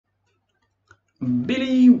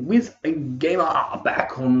BillywizzG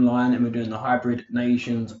back online, and we're doing the Hybrid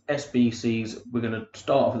Nations SBCs. We're going to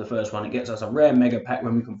start off with the first one. It gets us a rare mega pack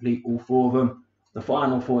when we complete all 4 of them. The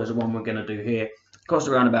final 4 is the one we're going to do here. It costs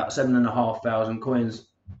around about 7,500 coins.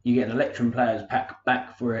 You get an Electrum Players pack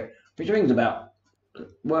back for it, which I think is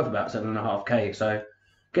worth about 7.5k. So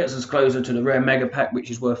gets us closer to the rare mega pack, which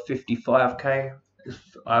is worth 55k,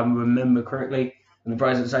 if I remember correctly. And the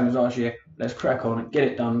price is the same as last year. Let's crack on, get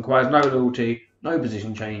it done. Requires no loyalty, no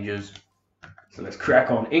position changes. So let's crack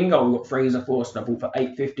on. In goal, we've got Fraser Forster, bought for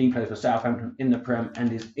 850, plays for Southampton in the Prem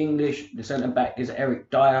and is English. The centre back is Eric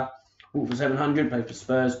Dyer, bought for 700, plays for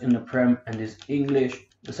Spurs in the Prem and is English.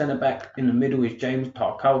 The centre back in the middle is James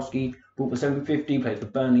Tarkowski, bought for 750, plays for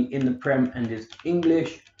Burnley in the Prem and is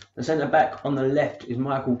English. The centre back on the left is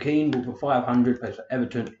Michael Keane, bought for 500, plays for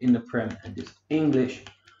Everton in the Prem and is English.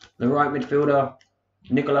 The right midfielder,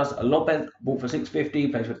 Nicolas Lopez, bought for 650,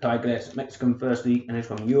 plays for Tigres, Mexican First League, and is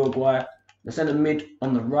from Uruguay. The centre mid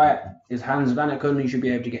on the right is Hans Vanaken. You should be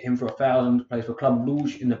able to get him for 1,000, plays for Club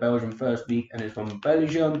Brugge in the Belgian First League, and is from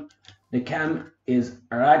Belgium. The cam is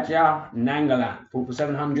Raja Nangalan, bought for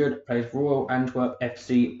 700, plays for Royal Antwerp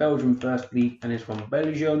FC, Belgian First League, and is from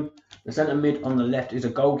Belgium. The centre mid on the left is a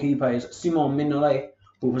goalkeeper, is Simon Mignolet,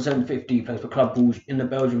 bought for 750, plays for Club Brugge in the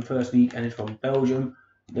Belgian First League, and is from Belgium.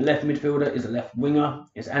 The left midfielder is a left winger.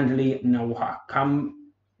 It's Andeli Nawakami,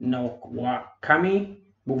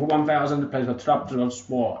 bought for 1,000, plays for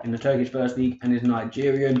Trabzonspor in the Turkish First League and is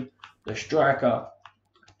Nigerian. The striker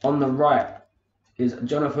on the right is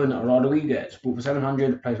Jonathan Rodriguez, bought for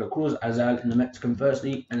 700, plays for Cruz Azal in the Mexican First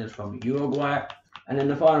League and is from Uruguay. And then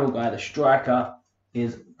the final guy, the striker,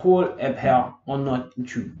 is Paul Ebher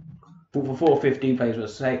Onochu, bought for 450, plays for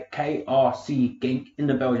KRC Genk in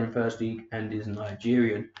the Belgian First League and is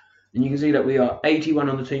Nigerian. And you can see that we are 81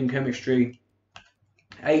 on the team chemistry.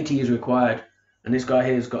 80 is required. And this guy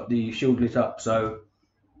here has got the shield lit up, so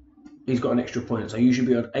he's got an extra point. So you should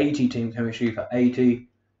be on 80 team chemistry for 80.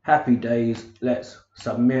 Happy days. Let's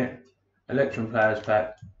submit. Electrum Players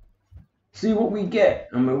Pack. See what we get.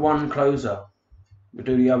 And we're one closer. We'll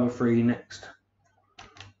do the other 3 next.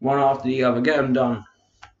 One after the other. Get them done.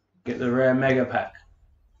 Get the rare mega pack.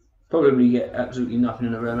 Probably get absolutely nothing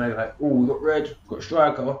in the rare mega pack. Oh, we've got red. We've got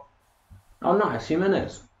striker. Oh, nice.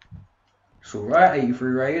 Jimenez. It's alright.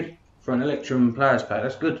 83 rated for an Electrum Players pack.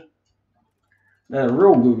 That's good. They're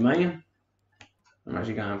real good, man. I'm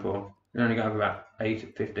actually going for. They're only going for about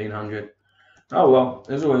 1,500. Oh well,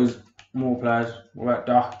 there's always more players. What about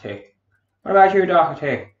Doherty? What about you,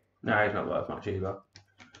 Doherty? No, he's not worth much either.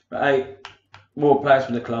 But hey, more players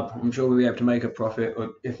for the club. I'm sure we'll be able to make a profit,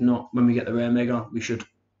 or if not, when we get the rare mega, we should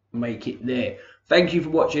make it there. Thank you for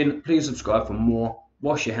watching. Please subscribe for more.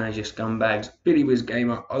 Wash your hands, you scumbags.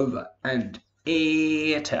 BillywizzG over and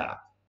out.